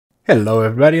Hello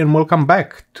everybody and welcome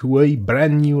back to a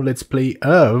brand new Let's Play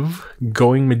of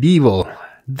Going Medieval.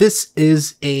 This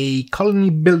is a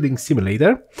colony building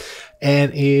simulator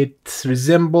and it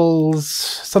resembles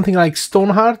something like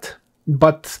Stonehearth,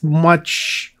 but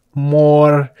much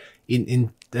more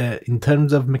in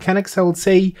terms of mechanics. I would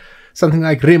say something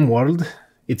like Rimworld.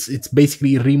 It's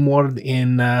basically Rimworld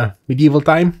in medieval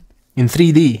time, in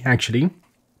 3D actually.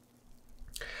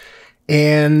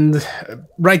 And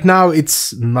right now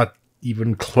it's not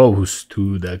even close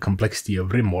to the complexity of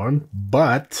Rimworld,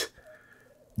 but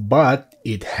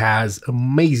it has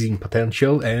amazing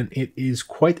potential and it is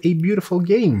quite a beautiful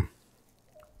game.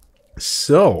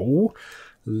 So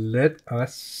let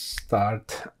us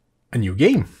start a new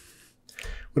game.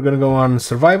 We're gonna go on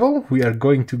survival. We are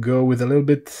going to go with a little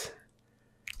bit,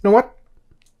 you know what?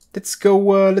 Let's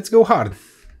go hard.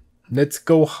 Let's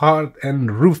go hard and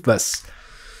ruthless.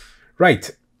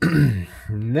 Right.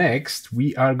 Next,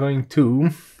 we are going to,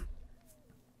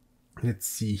 let's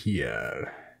see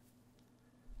here.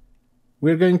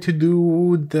 We're going to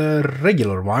do the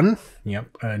regular one.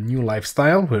 Yep, a new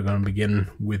lifestyle. We're going to begin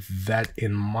with that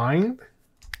in mind.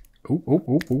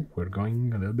 Oh, we're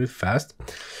going a little bit fast.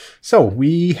 So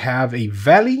we have a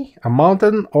valley, a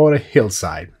mountain, or a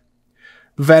hillside.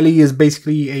 Valley is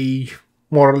basically a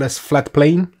more or less flat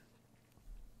plain.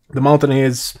 The mountain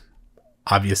is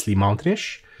obviously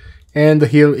mountainish, and the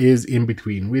hill is in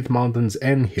between with mountains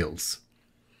and hills.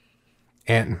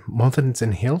 And mountains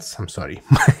and hills? I'm sorry.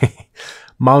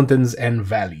 Mountains and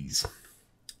valleys.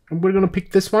 And we're gonna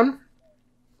pick this one.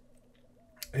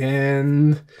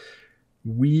 And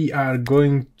we are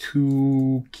going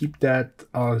to keep that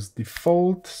as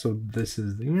default. So this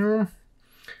is the...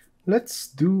 Let's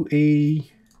do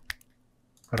a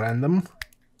random.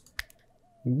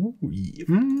 Ooh,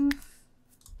 yeah.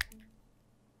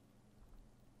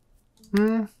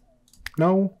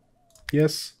 No,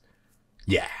 yes,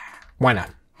 yeah, why not?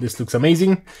 This looks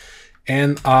amazing.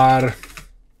 And our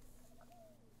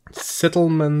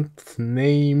settlement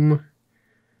name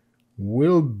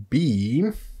will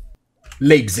be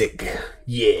Leipzig.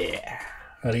 Yeah,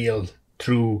 a real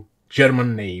true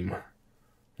German name.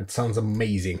 That sounds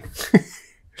amazing.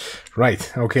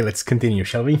 Right, okay, let's continue,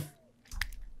 shall we?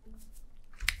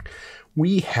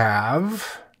 We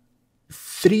have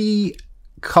 3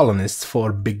 colonists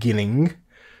for beginning,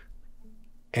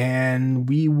 and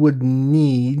we would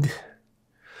need,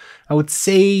 I would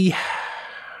say,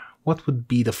 what would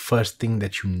be the first thing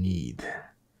that you need?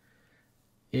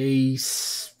 A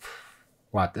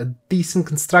decent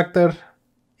constructor,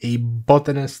 a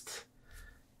botanist,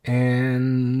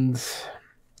 and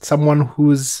someone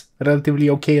who's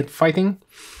relatively okay at fighting.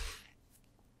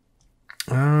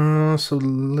 So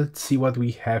let's see what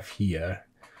we have here.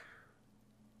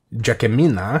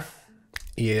 Jacquemina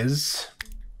is,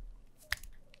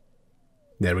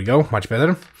 there we go, much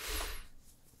better,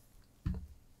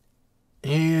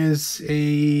 is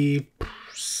a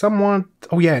somewhat,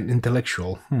 oh yeah,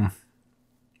 intellectual. I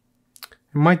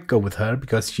might go with her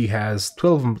because she has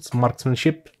 12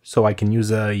 marksmanship, so I can use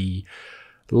a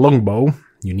longbow.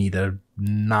 You need a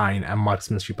 9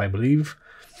 marksmanship, I believe.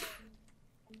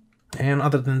 And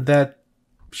other than that,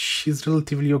 she's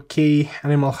relatively okay.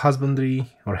 Animal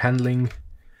husbandry or handling,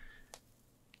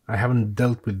 I haven't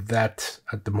dealt with that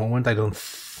at the moment. I don't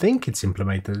think it's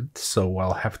implemented, so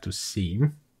I'll have to see.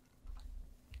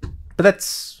 But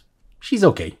she's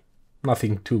okay.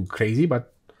 Nothing too crazy,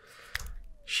 but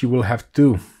she will have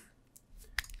to.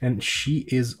 And she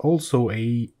is also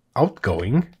a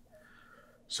outgoing.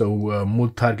 So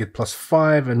mood target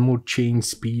 +5 and mood change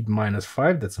speed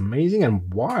 -5. That's amazing.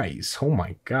 And wise. Oh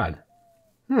my god.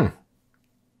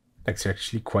 That's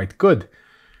actually quite good.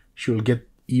 She will get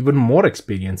even more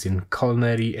experience in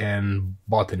culinary and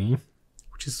botany,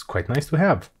 which is quite nice to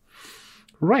have.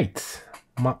 Right.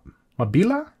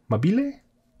 Mabile?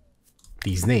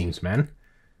 These names, man.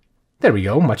 There we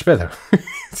go, much better.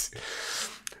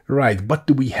 Right, what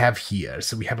do we have here?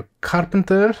 So we have a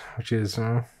carpenter, which is,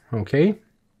 okay.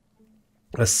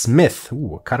 A smith.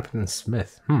 Ooh, a carpenter and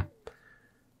smith.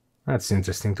 That's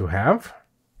interesting to have.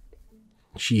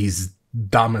 She's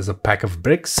dumb as a pack of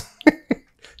bricks.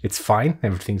 It's fine.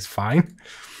 Everything's fine.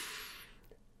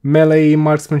 Melee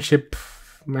marksmanship.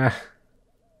 Meh.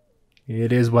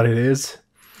 It is what it is.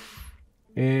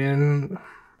 And,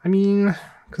 I mean,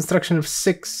 construction of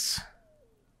 6.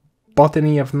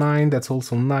 Botany of 9. That's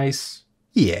also nice.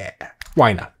 Yeah.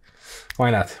 Why not?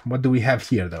 Why not? What do we have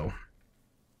here, though?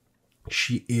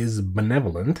 She is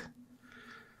benevolent.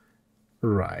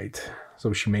 Right.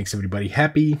 So she makes everybody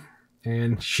happy.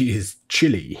 And she is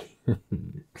chilly.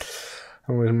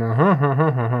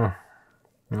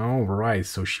 All right,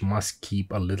 so she must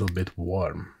keep a little bit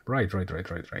warm. Right.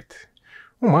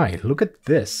 Oh my, look at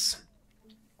this.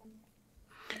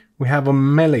 We have a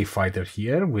melee fighter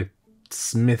here with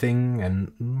smithing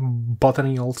and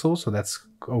botany also, so that's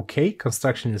okay.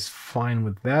 Construction is fine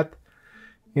with that.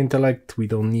 Intellect we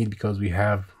don't need because we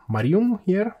have Marion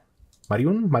here.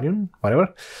 Marion,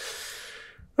 whatever.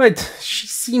 Right, she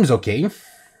seems okay.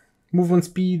 Movement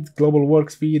speed, global work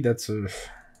speed, that's...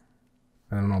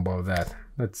 I don't know about that.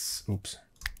 That's... oops.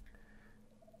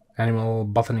 Animal,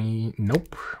 botany,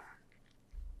 nope.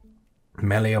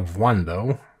 Melee of 1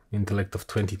 though. Intellect of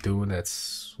 22,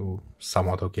 that's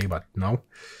somewhat okay, but no.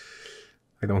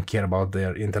 I don't care about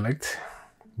their intellect.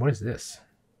 What is this?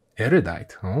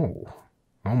 Erudite, oh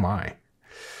my.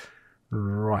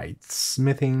 Right,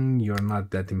 smithing, you're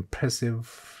not that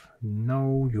impressive.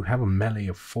 No, you have a melee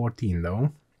of 14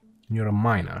 though. You're a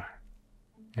miner.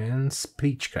 And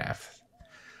speechcraft.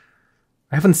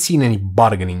 I haven't seen any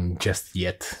bargaining just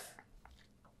yet.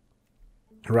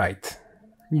 Right.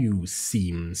 You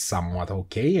seem somewhat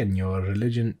okay, and your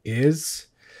religion is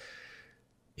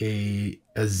a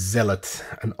zealot,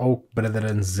 an Oak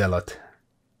Brethren zealot.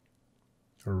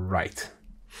 Right.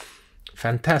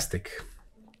 Fantastic.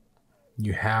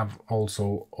 You have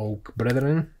also Oak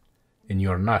Brethren, and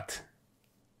you're not.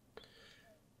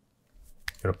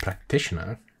 You're a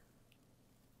practitioner.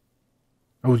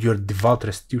 Oh, you're a devout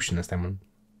restitutionist. I'm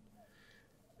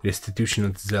a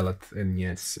restitutionist zealot, and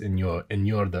yes, and you're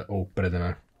the Oak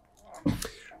Brethren.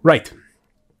 Right.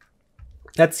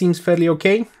 That seems fairly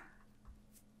okay.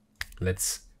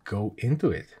 Let's go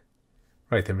into it.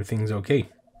 Right, everything's okay.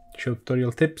 Show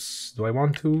tutorial tips. Do I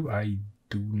want to? I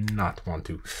do not want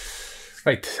to.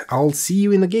 Right, I'll see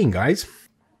you in the game, guys.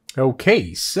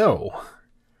 Okay, so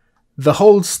the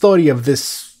whole story of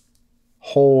this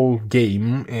whole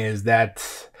game is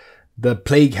that the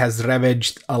plague has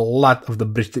ravaged a lot of the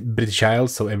British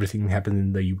Isles, so everything happened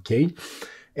in the UK.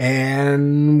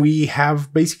 And we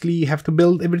basically have to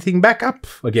build everything back up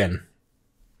again.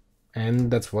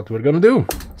 And that's what we're gonna do.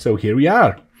 So here we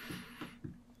are.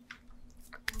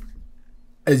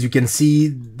 As you can see,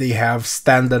 they have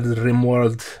standard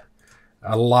Rimworld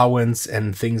allowance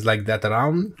and things like that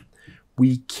around.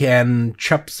 We can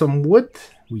chop some wood.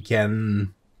 We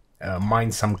can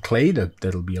mine some clay.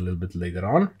 That'll be a little bit later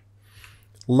on.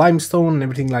 Limestone and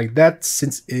everything like that.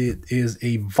 Since it is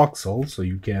a voxel, so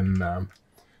you can...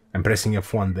 I'm pressing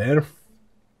F1 there.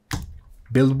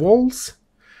 Build walls.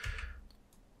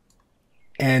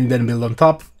 And then build on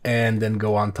top, and then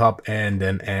go on top, and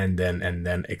then,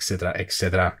 etc.,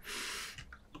 etc.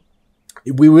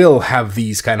 We will have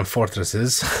these kind of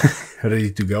fortresses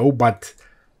ready to go, but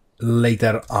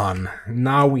later on.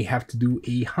 Now we have to do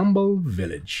a humble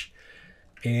village.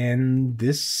 And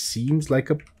this seems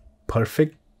like a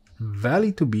perfect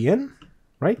valley to be in,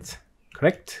 right?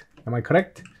 Correct? Am I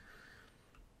correct?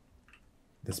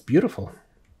 That's beautiful.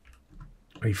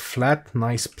 A flat,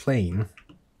 nice plain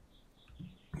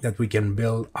that we can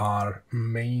build our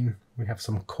main... We have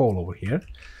some coal over here.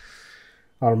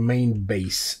 Our main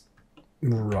base.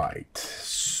 Right.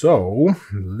 So,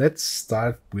 let's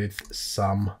start with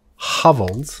some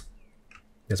hovels.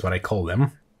 That's what I call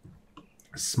them.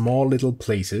 Small little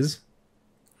places.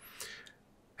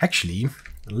 Actually,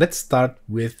 let's start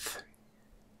with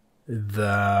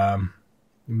the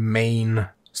main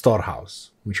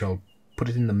storehouse, which I'll put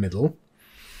it in the middle.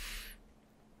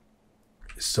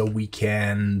 So we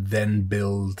can then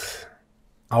build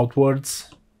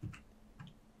outwards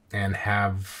and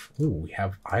have... Oh, we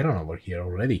have iron over here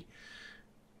already.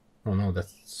 Oh no,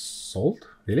 that's salt?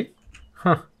 Really?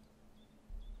 Huh.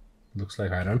 Looks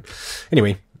like iron.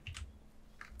 Anyway,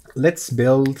 let's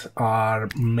build our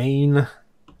main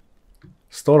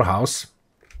storehouse.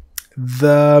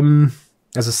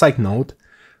 As a side note,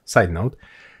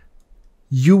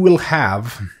 you will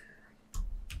have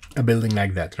a building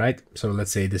like that, right? So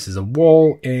let's say this is a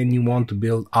wall and you want to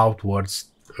build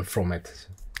outwards from it.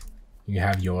 You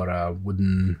have your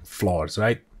wooden floors,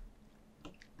 right?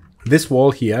 This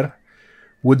wall here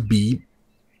would be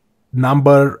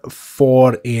number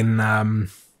 4 in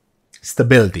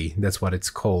stability. That's what it's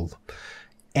called.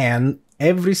 And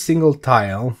every single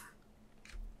tile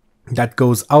that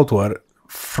goes outward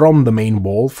from the main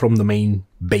wall, from the main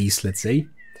base, let's say,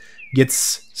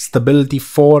 gets stability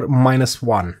 4 minus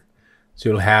 1. So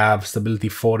you'll have stability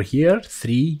 4 here,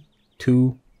 3,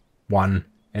 2, 1,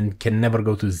 and can never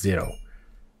go to 0.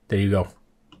 There you go.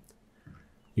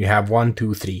 You have 1,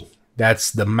 2, 3.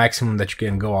 That's the maximum that you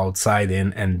can go outside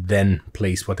in, and then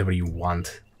place whatever you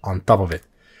want on top of it.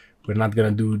 We're not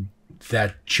gonna do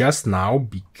that just now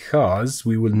because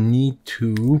we will need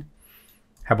to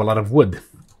have a lot of wood.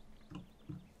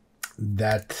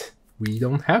 that we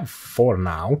don't have for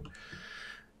now.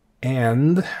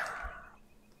 And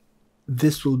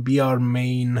this will be our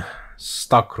main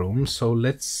stockroom. So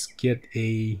let's get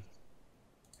a...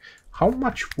 How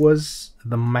much was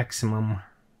the maximum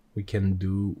we can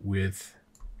do with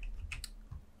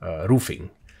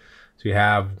roofing? So you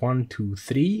have 1, 2,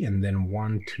 3, and then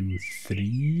 1, 2,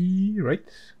 3, right?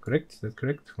 Correct? Is that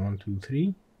correct? 1, 2,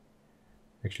 3.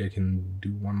 Actually, I can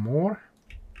do one more.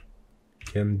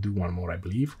 Can do one more, I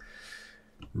believe.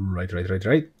 Right.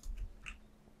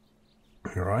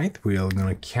 All right, we're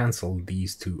gonna cancel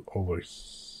these two over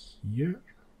here.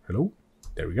 Hello,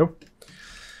 there we go.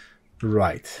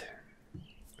 Right.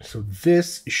 So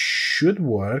this should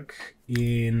work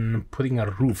in putting a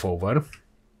roof over,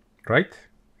 right?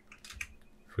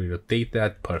 If we rotate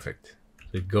that, perfect.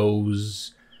 So it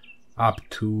goes up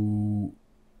to...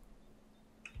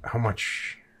 How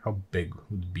much? How big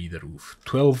would be the roof?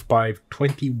 12 by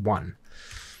 21.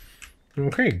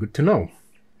 Okay, good to know.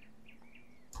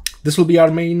 This will be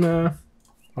our main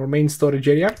storage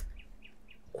area.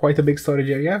 Quite a big storage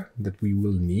area that we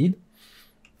will need.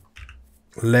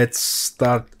 Let's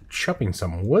start chopping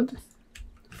some wood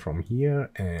from here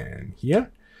and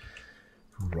here.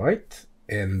 Right,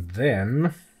 and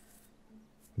then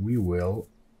we will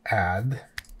add...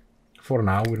 For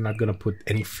now, we're not going to put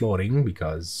any flooring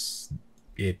because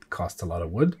it costs a lot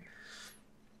of wood.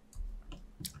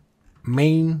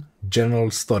 Main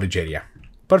general storage area.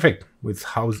 Perfect, with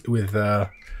a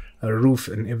roof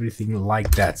and everything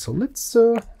like that. So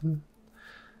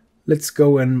let's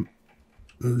go and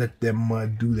let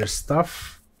them do their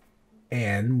stuff,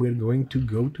 and we're going to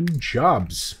go to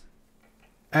jobs.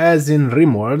 As in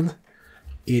Rimworld,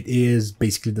 it is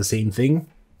basically the same thing.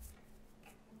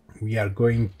 We are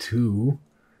going to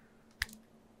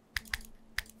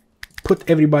put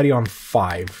everybody on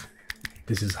 5.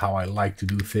 This is how I like to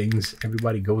do things.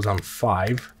 Everybody goes on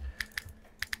 5,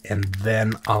 and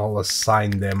then I'll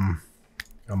assign them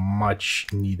a much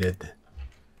needed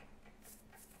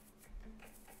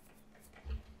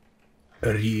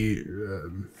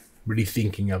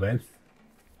rethinking of it.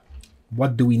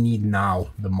 What do we need now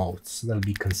the most? That'll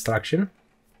be construction,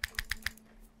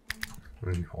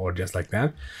 or just like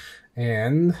that.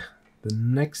 And the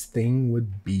next thing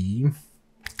would be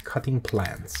cutting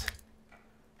plants.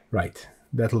 Right,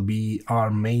 that'll be our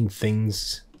main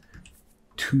things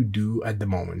to do at the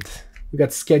moment. We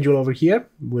got schedule over here.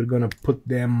 We're gonna put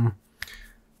them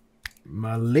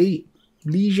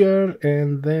leisure,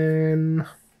 and then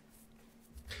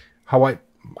how I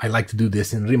like to do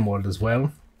this in Rimworld as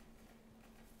well.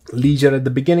 Leisure at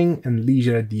the beginning and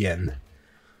leisure at the end.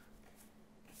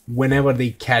 Whenever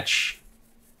they catch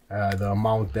the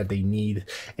amount that they need.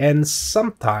 And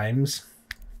sometimes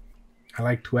I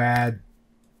like to add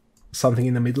something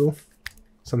in the middle,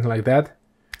 something like that.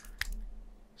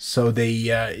 So they,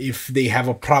 if they have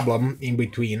a problem in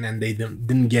between and they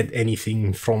didn't get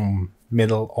anything from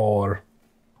middle or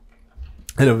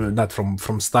not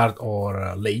from start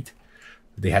or late,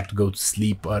 they have to go to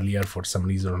sleep earlier for some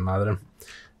reason or another,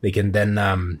 they can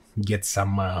then get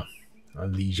some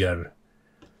leisure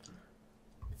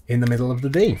in the middle of the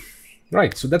day.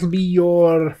 Right, so that'll be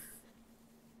your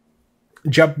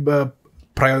job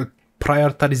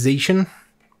prioritization,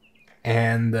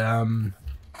 and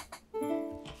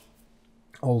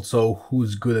also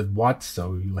who's good at what.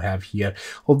 So you have here,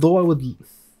 although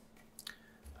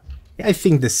I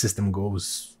think this system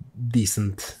goes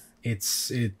decent.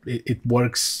 It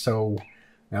works. So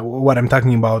what I'm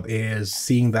talking about is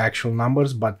seeing the actual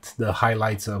numbers, but the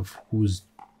highlights of who's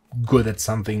good at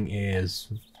something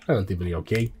is relatively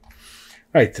okay.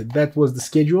 Right, that was the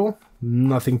schedule.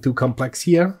 Nothing too complex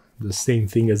here. The same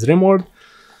thing as Rimworld.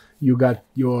 You got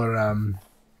your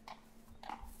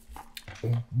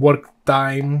work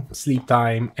time, sleep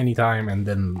time, anytime, and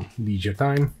then leisure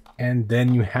time. And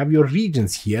then you have your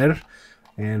regions here.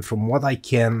 And from what I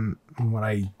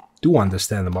do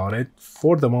understand about it,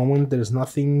 for the moment there's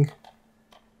nothing.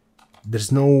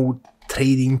 There's no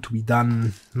trading to be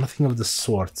done. Nothing of the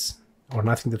sorts. Or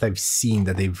nothing that I've seen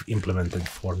that they've implemented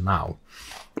for now,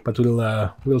 but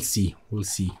we'll see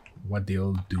what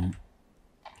they'll do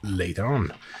later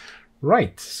on.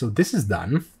 Right, so this is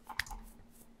done.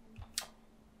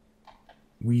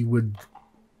 We would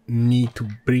need to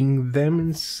bring them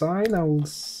inside. I will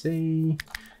say, you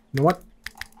know what?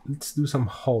 Let's do some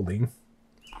holding,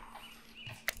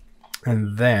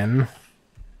 and then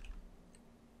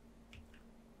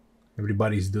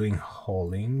everybody's doing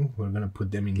hauling. We're gonna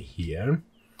put them in here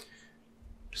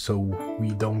so we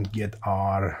don't get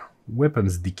our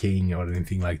weapons decaying or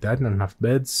anything like that. Not enough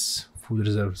beds. Food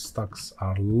reserve stocks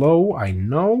are low, I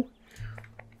know.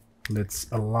 let's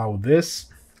allow this.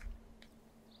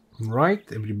 Right,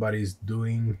 everybody's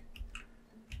doing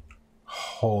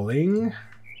hauling.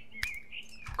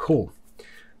 Cool.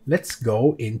 Let's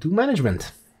go into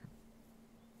management.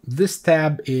 This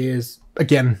tab is,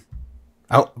 again,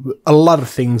 a lot of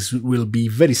things will be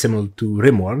very similar to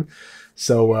Rimworld.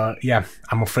 So yeah,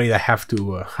 I'm afraid I have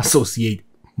to associate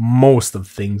most of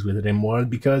things with Rimworld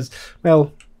because,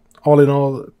 well, all in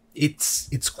all,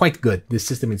 it's quite good. This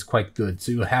system is quite good.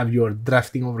 So you have your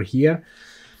drafting over here.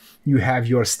 You have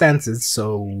your stances,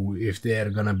 so if they're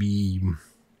gonna be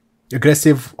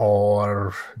aggressive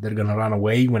or they're gonna run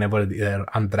away whenever they're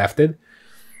undrafted.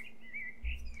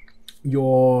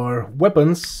 Your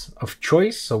weapons of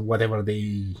choice, so whatever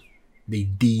they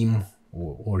deem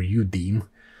or you deem,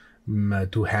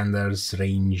 two-handers,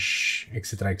 range,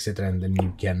 etc., etc., and then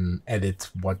you can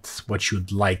edit what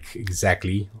you'd like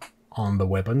exactly on the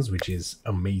weapons, which is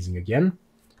amazing. Again,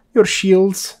 your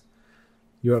shields,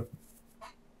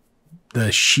 the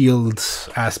shield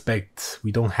aspect,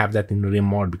 we don't have that in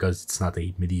Rimworld because it's not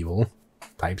a medieval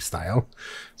type style.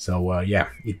 So yeah,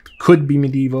 it could be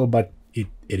medieval, but it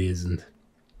isn't.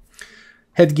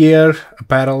 Headgear,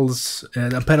 apparels.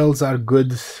 Apparels are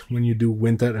good when you do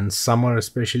winter and summer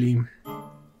especially,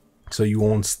 so you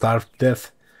won't starve to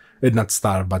death. Not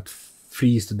starve, but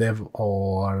freeze to death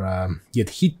or get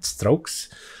heat strokes.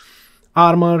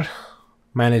 Armor,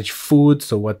 manage food,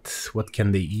 so what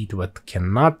can they eat, what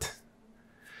cannot.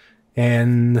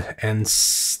 And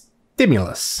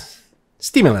stimulants,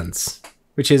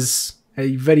 which is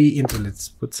a very let's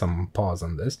put some pause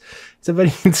on this. It's a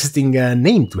very interesting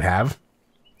name to have.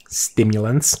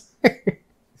 Stimulants.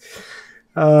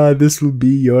 This will be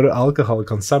your alcohol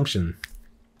consumption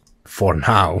for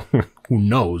now. Who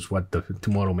knows what the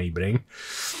tomorrow may bring.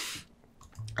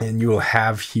 And you will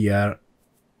have here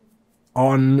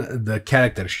on the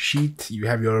character sheet, you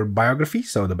have your biography.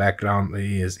 So the background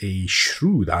is a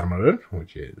shrewd armorer,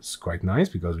 which is quite nice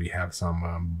because we have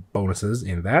some bonuses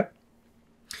in that.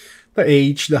 The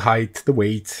age, the height, the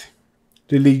weight,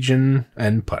 religion,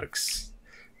 and perks.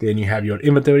 Then you have your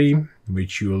inventory,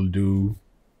 which you will do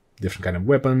different kind of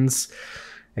weapons.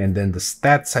 And then the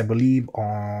stats, I believe,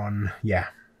 on, yeah,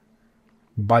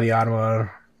 body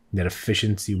armor, their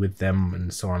efficiency with them,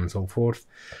 and so on and so forth.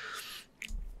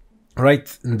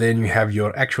 Right, and then you have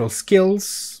your actual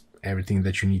skills, everything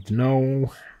that you need to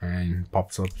know, and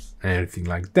pops-ups, and everything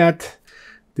like that.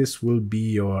 This will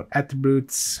be your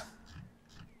attributes.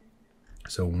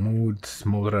 So mood,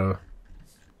 motor.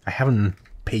 I haven't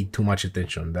paid too much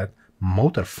attention on that.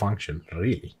 Motor function,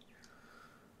 really?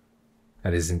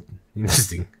 That is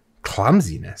interesting.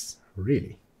 Clumsiness,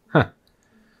 really? Huh.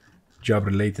 Job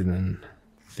related and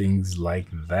things like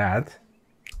that.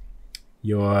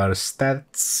 Your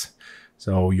stats,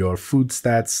 so your food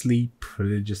stats, sleep,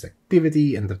 religious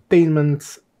activity,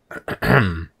 entertainment,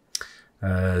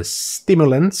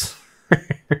 stimulants,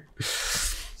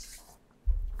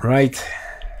 right?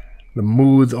 The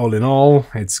mood, all in all,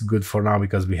 it's good for now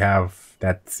because we have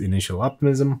that initial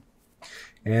optimism.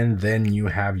 And then you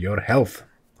have your health.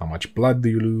 How much blood do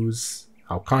you lose?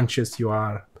 How conscious you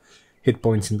are? Hit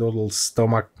points in total,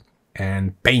 stomach,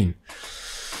 and pain.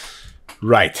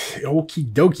 Right,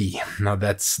 okie dokie. Now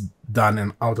that's done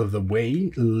and out of the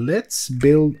way. Let's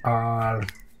build our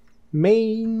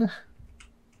main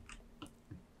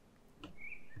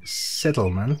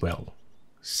settlement. Well,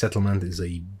 settlement is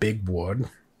a big word.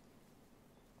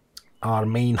 Our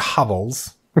main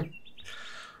hovels.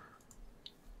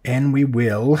 And we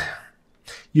will.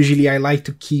 Usually I like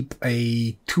to keep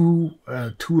a two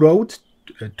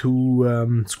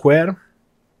square,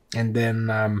 and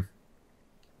then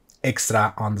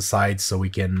extra on the side so we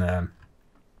can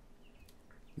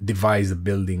devise the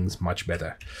buildings much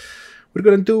better. We're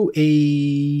gonna do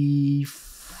a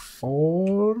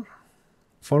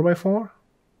 4x4.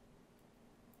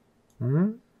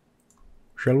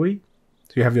 Shall we?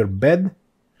 So you have your bed,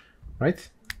 right?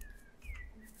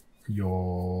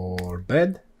 Your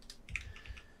bed.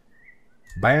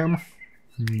 Bam.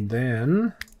 And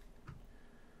then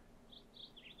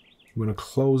I'm gonna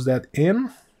close that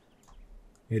in.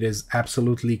 It is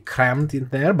absolutely crammed in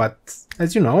there, but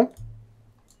as you know,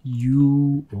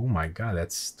 oh my god,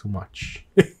 that's too much.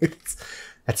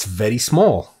 That's very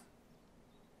small.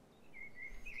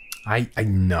 I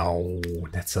know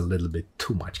that's a little bit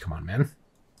too much. Come on, man.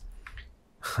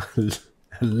 A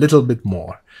little bit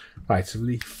more. Right, so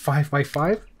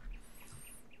 5x5.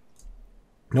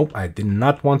 Nope, I did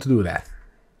not want to do that.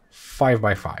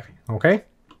 5x5. Okay.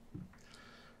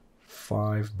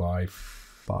 5x5.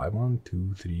 1,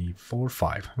 2, 3, 4,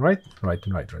 5. Right.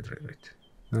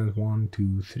 And 1,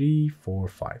 2, 3, 4,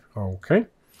 5. Okay.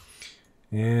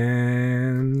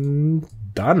 And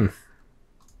done.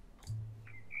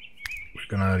 We're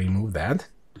gonna remove that.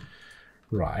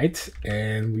 Right,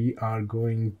 and we are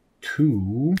going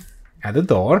to add a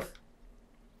door.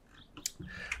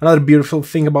 Another beautiful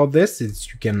thing about this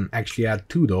is you can actually add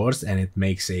 2 doors and it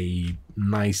makes a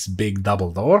nice big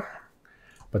double door.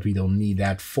 But we don't need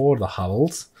that for the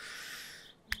hovels.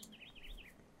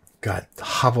 God,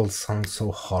 hovels sound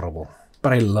so horrible,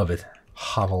 but I love it.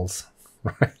 Hovels.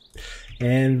 Right?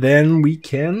 And then we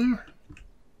can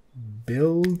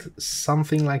build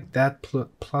something like that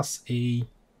plus a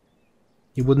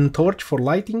wooden torch for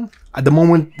lighting. At the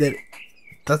moment there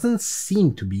doesn't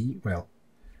seem to be, well,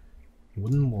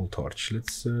 wooden wall torch.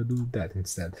 Let's do that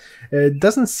instead. It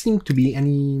doesn't seem to be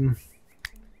any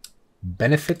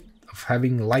benefit of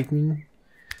having lightning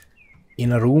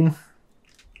in a room.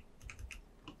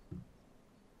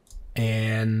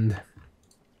 And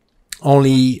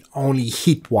only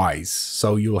heat wise.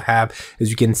 So you'll have, as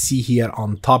you can see here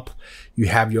on top, you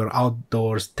have your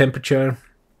outdoors temperature.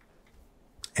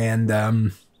 And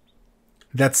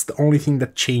that's the only thing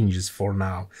that changes for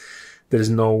now. There's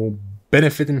no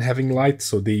benefit in having light,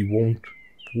 so they won't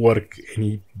work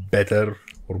any better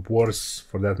or worse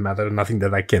for that matter. Nothing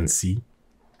that I can see.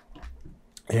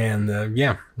 And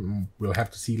yeah, we'll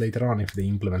have to see later on if they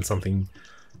implement something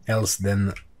else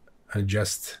than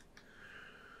just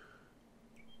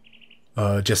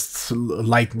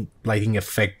lighting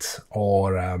effect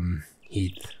or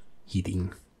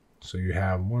heating. So you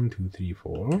have 1, 2, 3,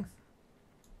 4.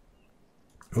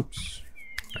 Oops,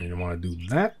 I didn't want to do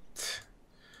that.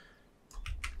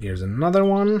 Here's another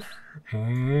one,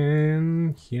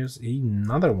 and here's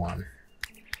another one.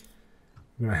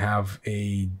 I'm gonna have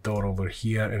a door over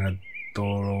here and a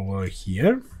door over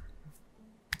here.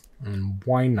 And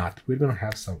why not? We're gonna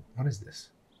have some, what is this?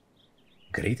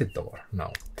 Grated door?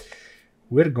 No.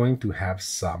 We're going to have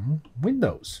some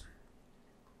windows.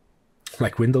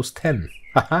 Like Windows 10.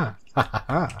 Haha, ha ha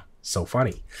ha. So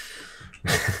funny.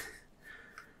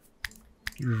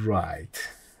 Right.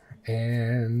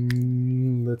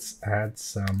 And let's add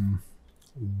some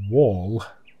wall.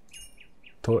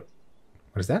 What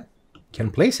is that?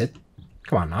 Can place it.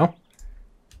 Come on now.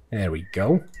 There we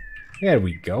go. There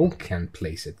we go. Can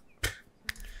place it.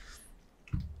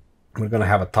 We're gonna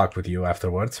have a talk with you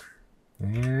afterwards.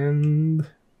 And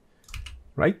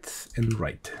right and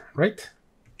right. Right?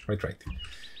 Right, right.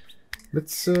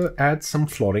 Let's add some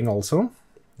flooring also.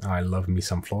 I love me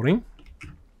some flooring.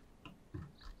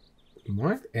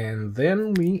 Right, and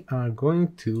then we are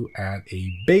going to add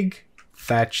a big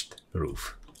thatched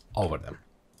roof over them.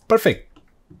 Perfect.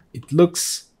 It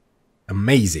looks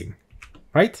amazing,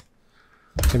 right?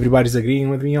 Everybody's agreeing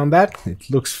with me on that. It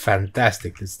looks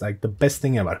fantastic. It's like the best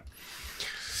thing ever.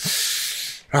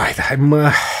 Right,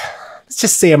 let's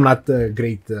just say I'm not a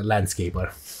great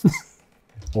landscaper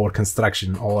or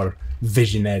construction or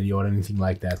visionary or anything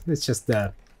like that. Let's just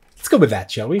let's go with that,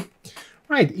 shall we?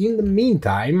 Right, in the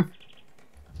meantime,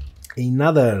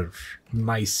 another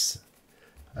nice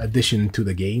addition to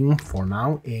the game for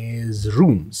now is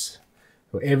rooms.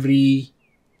 So every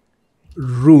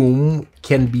room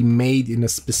can be made in a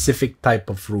specific type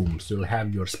of room. So you'll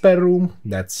have your spare room.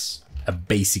 That's a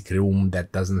basic room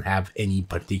that doesn't have any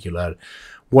particular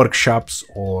workshops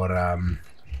or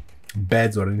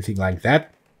beds or anything like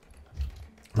that.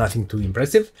 Nothing too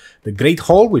impressive. The Great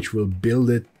Hall, which we'll build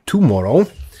it tomorrow.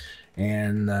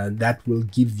 And that will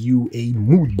give you a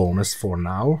mood bonus for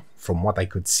now. From what I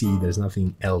could see, there's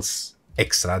nothing else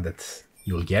extra that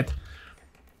you'll get.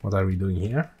 What are we doing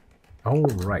here? Oh,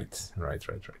 right.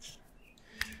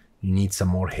 You need some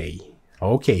more hay.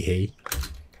 Okay, hay.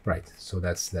 Right, so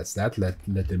that's that. Let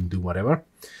them do whatever.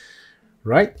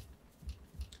 Right.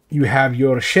 You have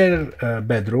your shared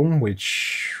bedroom,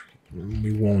 which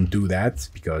we won't do that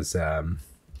because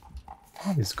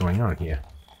what is going on here?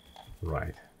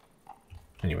 Right.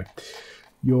 Anyway,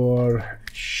 your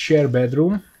shared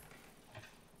bedroom,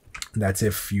 that's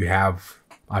if you have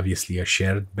obviously a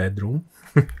shared bedroom.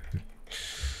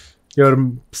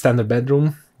 Your standard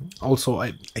bedroom, also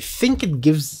I think it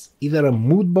gives either a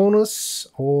mood bonus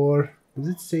or does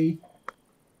it say,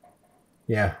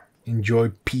 yeah,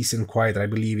 enjoy peace and quiet. I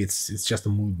believe it's just a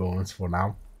mood bonus for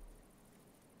now.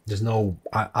 There's no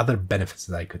other benefits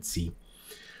that I could see.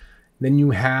 Then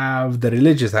you have the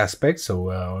religious aspect,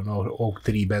 so no oak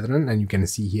tree bedroom, and you can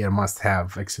see here must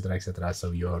have, etc, etc.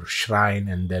 So your shrine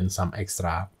and then some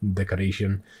extra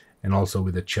decoration, and also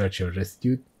with the church of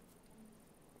restitute.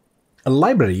 A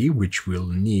library, which we'll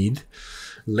need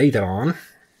later on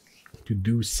to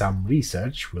do some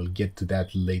research. We'll get to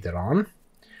that later on.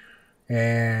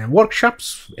 And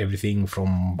workshops, everything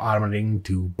from armoring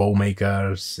to bow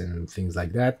makers and things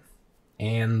like that.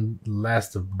 And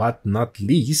last but not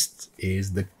least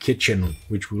is the kitchen,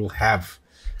 which we will have.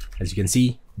 As you can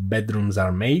see, bedrooms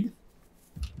are made.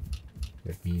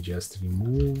 Let me just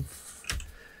remove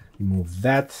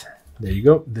that. There you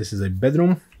go. This is a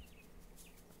bedroom.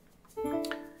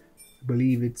 I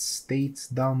believe it states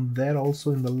down there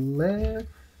also in the left.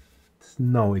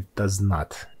 No, it does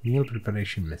not. Meal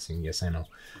preparation missing. Yes, I know.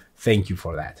 Thank you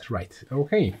for that. Right.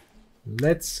 Okay.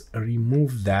 Let's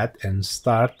remove that and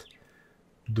start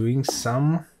doing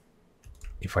some...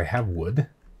 If I have wood.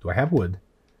 Do I have wood?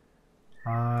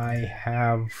 I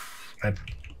have a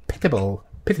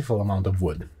pitiful amount of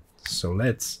wood. So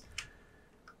let's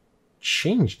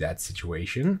change that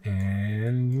situation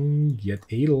and get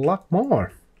a lot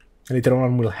more. Later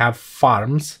on we'll have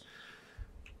farms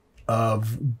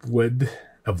of wood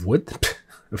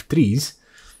of trees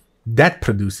that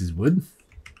produces wood.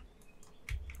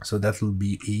 So that will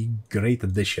be a great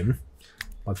addition.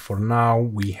 But for now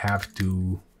we have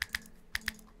to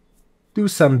do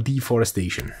some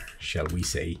deforestation, shall we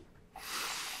say.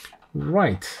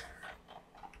 Right.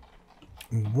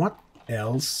 What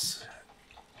else?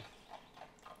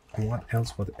 What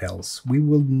else? We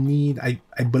will need... I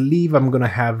believe I'm gonna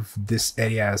have this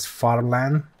area as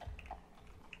farmland.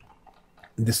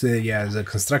 This area as a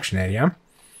construction area.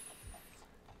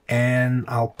 And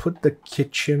I'll put the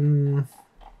kitchen...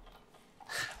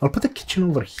 I'll put the kitchen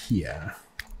over here.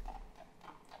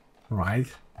 Right.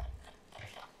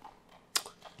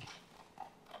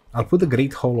 I'll put the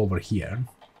great hall over here.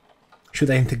 Should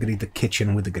I integrate the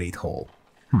kitchen with the great hall?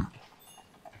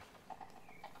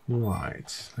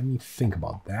 Right, let me think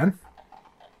about that.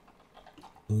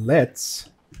 Let's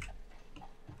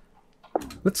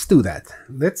do that.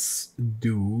 Let's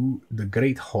do the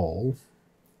great hall.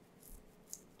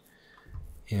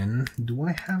 And do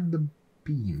I have the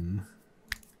beam?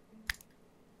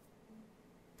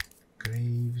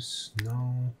 Graves,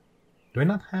 no. Do I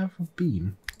not have a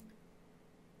beam?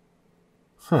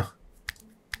 Huh.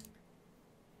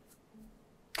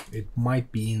 It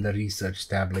might be in the research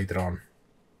tab later on.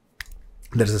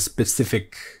 There's a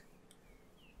specific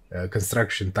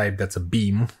construction type that's a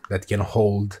beam that can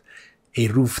hold a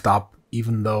rooftop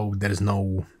even though there's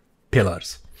no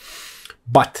pillars.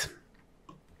 But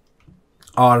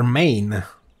our main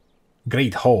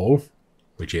great hall,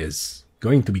 which is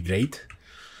going to be great,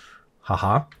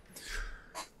 haha,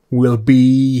 will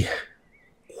be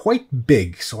quite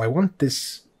big. So I want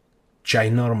this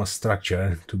ginormous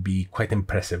structure to be quite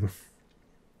impressive.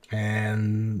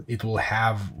 And it will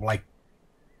have like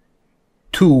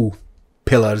 2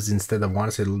 pillars instead of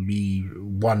one, so it'll be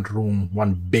one room,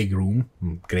 one big room,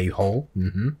 great hall,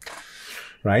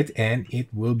 right? And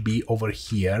it will be over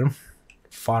here,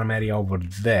 farm area over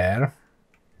there,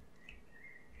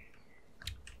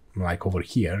 like over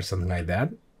here, something like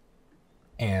that.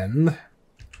 And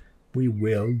we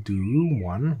will do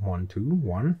 1, 1, 2,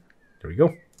 1. There we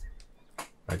go,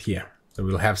 right here. So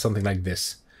we'll have something like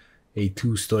this, a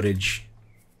 2 storage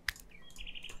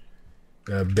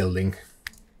building.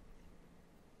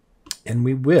 And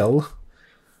we will,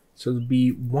 so it'll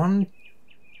be 1,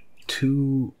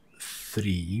 2,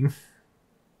 3,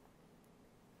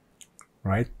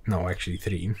 right? No, actually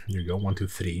 3. There you go, 1, 2,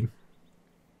 3.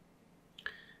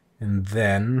 And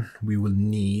then we will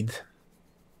need,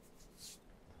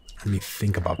 let me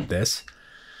think about this.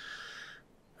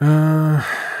 And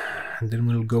then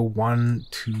we'll go 1,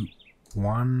 2,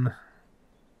 1,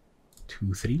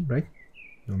 2, 3, right?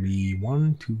 It'll be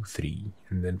 1, 2, 3,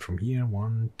 and then from here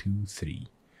 1, 2, 3.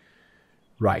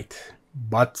 Right,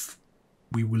 but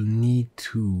we will need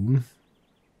to,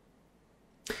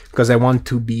 because I want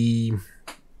to be,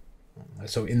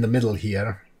 so in the middle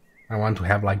here, I want to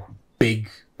have like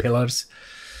big pillars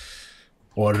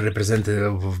or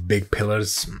representative of big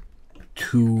pillars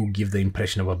to give the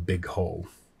impression of a big hole.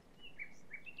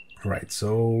 Right,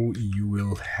 so you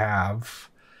will have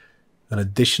an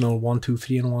additional 1, 2,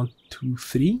 3, and 1, 2,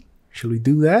 3. Shall we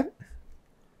do that?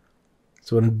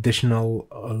 So an additional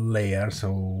layer.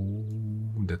 So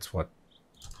that's what.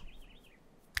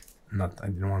 Not. I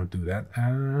didn't want to do that.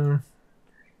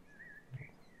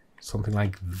 Something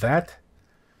like that.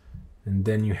 And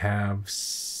then you have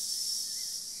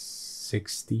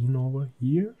 16 over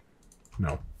here.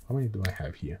 No. How many do I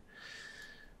have here?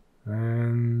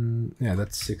 Yeah,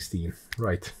 that's 16.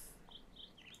 Right.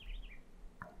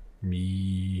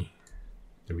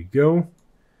 There we go.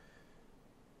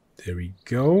 There we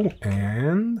go.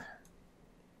 And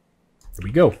there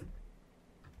we go.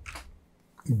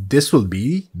 This will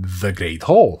be the Great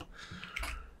Hall.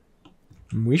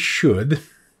 We should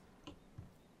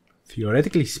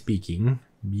theoretically speaking,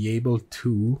 be able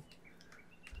to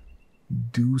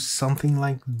do something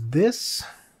like this.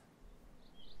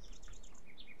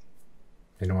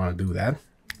 I don't want to do that.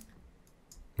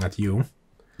 Not you.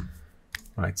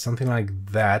 Right, something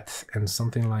like that, and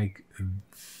something like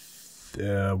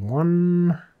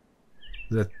one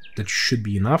that should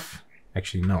be enough.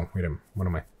 Actually, no. Wait a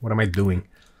minute. What am I doing?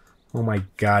 Oh my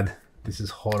god, this is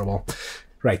horrible.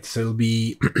 Right, so it'll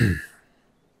be.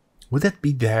 Would that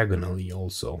be diagonally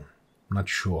also? I'm not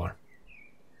sure.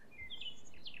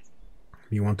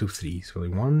 Be 1, 2, 3. So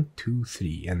 1, 2,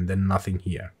 3, and then nothing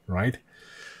here, right?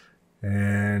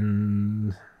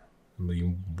 And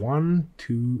 1,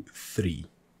 2, 3,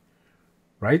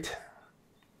 right?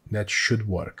 That should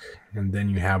work. And then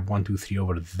you have 1, 2, 3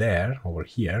 over there, over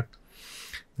here.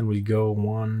 And we go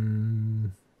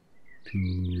 1,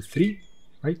 2, 3,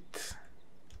 right?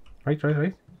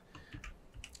 Right.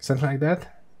 Something like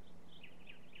that.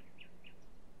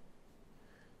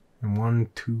 And 1,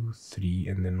 2, 3,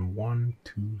 and then 1,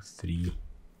 2, 3.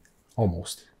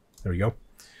 Almost. There we go.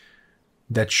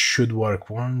 That should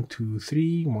work. 1, 2,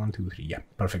 3, 1, 2, 3. Yeah,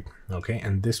 perfect. Okay,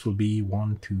 and this will be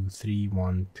 1, 2, 3,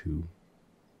 1, 2.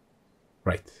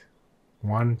 Right.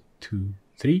 1, 2,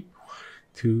 3,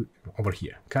 2 over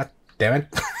here. God damn it.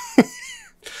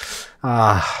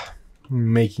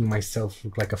 Making myself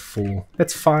look like a fool.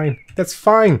 That's fine. That's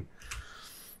fine.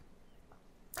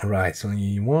 Right, so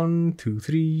 1, 2,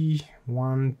 3,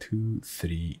 1, 2,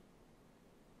 3.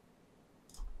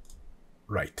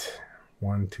 Right.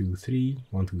 1, 2, 3,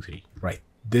 1, 2, 3. Right.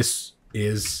 This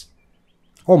is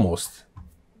almost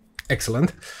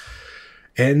excellent.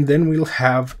 And then we'll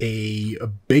have a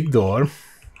big door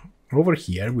over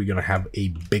here. We're gonna have a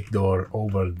big door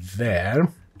over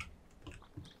there.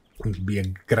 It'll be a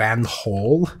grand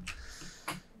hall.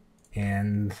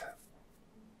 And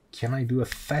can I do a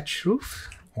thatch roof?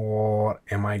 Or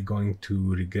am I going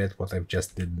to regret what I've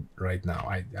just did right now?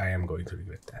 I am going to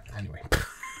regret that. Anyway.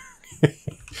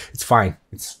 It's fine.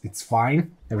 It's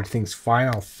fine. Everything's fine.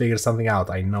 I'll figure something out.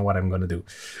 I know what I'm gonna do.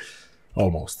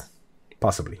 Almost.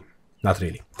 Possibly. Not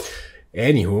really.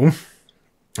 Anywho,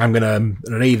 I'm gonna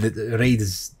raise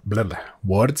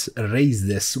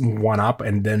this one up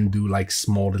and then do like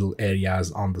small little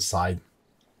areas on the side.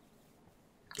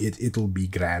 It'll be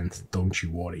grand, don't you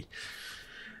worry.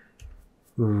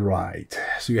 Right,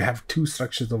 so you have 2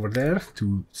 structures over there,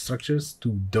 2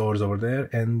 doors over there,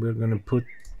 and we're gonna put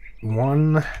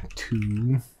 1,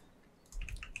 2,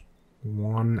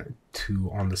 1,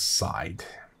 2 on the side.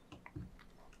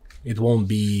 It won't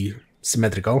be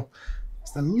symmetrical.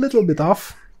 It's a little bit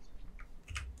off.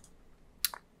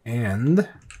 And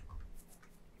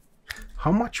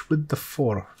how much would the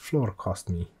floor cost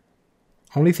me?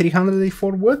 Only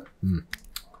 384 wood?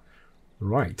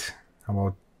 Right. How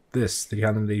about this?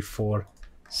 384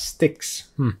 sticks.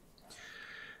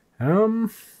 I'm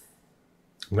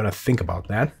gonna think about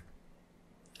that.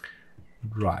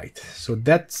 Right. So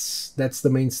that's the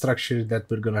main structure that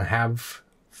we're gonna have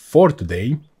for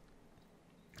today.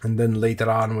 And then later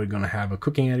on we're gonna have a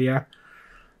cooking area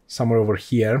somewhere over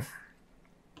here,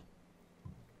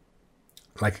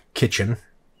 like a kitchen,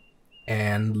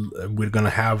 and we're gonna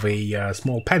have a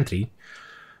small pantry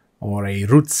or a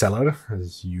root cellar,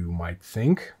 as you might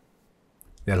think.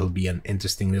 That'll be an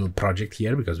interesting little project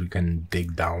here because we can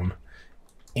dig down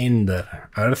in the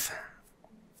earth.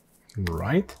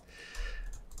 Right.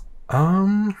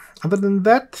 Other than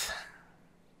that,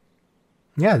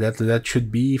 yeah, that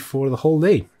should be for the whole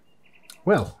day.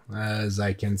 Well, as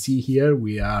I can see here,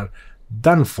 we are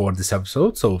done for this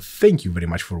episode, so thank you very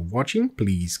much for watching.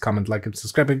 Please comment, like, and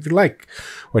subscribe if you like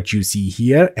what you see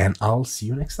here, and I'll see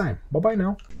you next time. Bye bye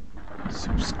now.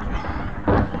 Subscribe.